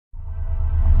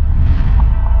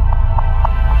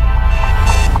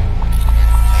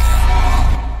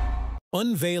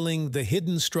Unveiling the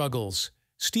Hidden Struggles,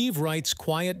 Steve Wright's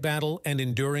Quiet Battle and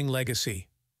Enduring Legacy.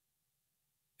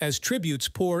 As tributes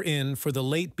pour in for the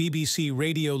late BBC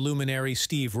radio luminary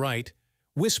Steve Wright,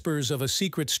 whispers of a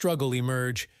secret struggle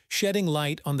emerge, shedding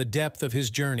light on the depth of his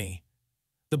journey.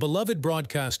 The beloved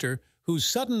broadcaster, whose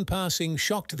sudden passing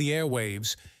shocked the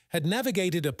airwaves, had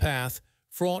navigated a path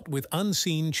fraught with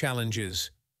unseen challenges.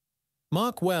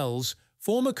 Mark Wells,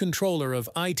 former controller of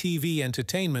ITV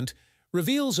Entertainment,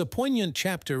 reveals a poignant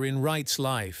chapter in Wright's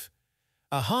life.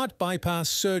 A heart bypass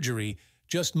surgery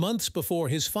just months before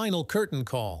his final curtain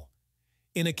call.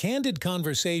 In a candid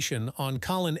conversation on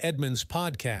Colin Edmonds'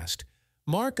 podcast,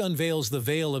 Mark unveils the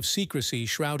veil of secrecy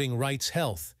shrouding Wright's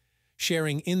health,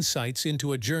 sharing insights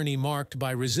into a journey marked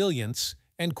by resilience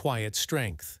and quiet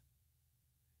strength.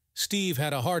 Steve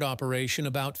had a heart operation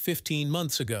about 15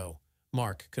 months ago,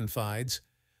 Mark confides.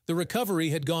 The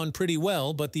recovery had gone pretty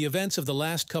well, but the events of the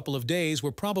last couple of days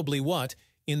were probably what,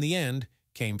 in the end,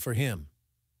 came for him.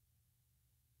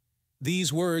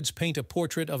 These words paint a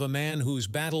portrait of a man whose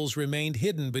battles remained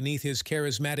hidden beneath his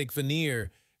charismatic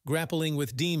veneer, grappling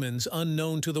with demons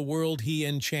unknown to the world he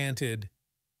enchanted.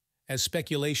 As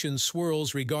speculation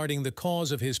swirls regarding the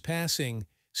cause of his passing,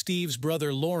 Steve's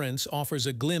brother Lawrence offers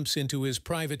a glimpse into his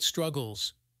private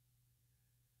struggles.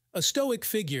 A stoic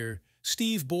figure,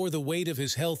 Steve bore the weight of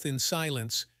his health in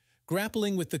silence,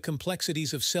 grappling with the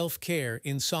complexities of self-care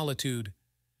in solitude.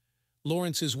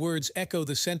 Lawrence's words echo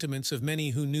the sentiments of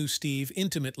many who knew Steve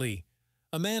intimately,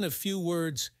 a man of few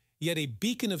words, yet a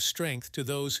beacon of strength to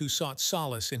those who sought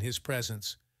solace in his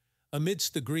presence.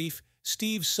 Amidst the grief,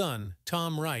 Steve's son,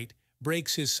 Tom Wright,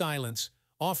 breaks his silence,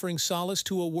 offering solace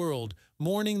to a world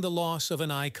mourning the loss of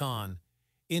an icon.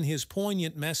 In his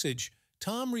poignant message,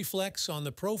 Tom reflects on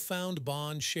the profound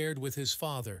bond shared with his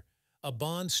father, a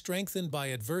bond strengthened by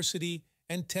adversity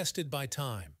and tested by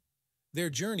time. Their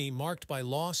journey, marked by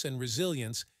loss and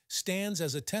resilience, stands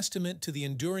as a testament to the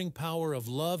enduring power of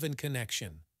love and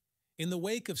connection. In the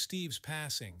wake of Steve's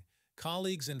passing,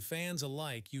 colleagues and fans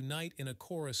alike unite in a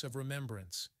chorus of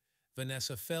remembrance.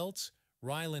 Vanessa Feltz,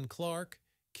 Rylan Clark,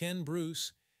 Ken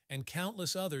Bruce, and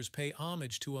countless others pay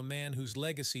homage to a man whose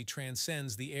legacy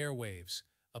transcends the airwaves.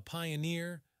 A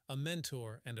pioneer, a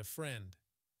mentor, and a friend.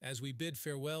 As we bid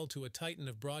farewell to a titan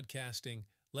of broadcasting,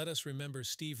 let us remember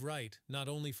Steve Wright not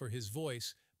only for his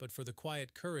voice, but for the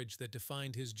quiet courage that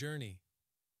defined his journey.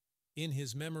 In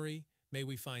his memory, may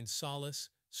we find solace,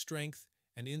 strength,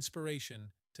 and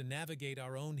inspiration to navigate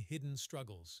our own hidden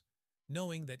struggles,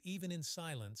 knowing that even in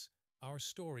silence, our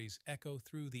stories echo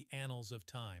through the annals of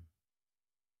time.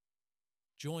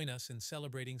 Join us in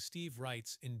celebrating Steve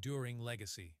Wright's enduring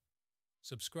legacy.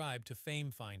 Subscribe to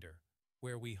Fame Finder,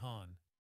 where we hone.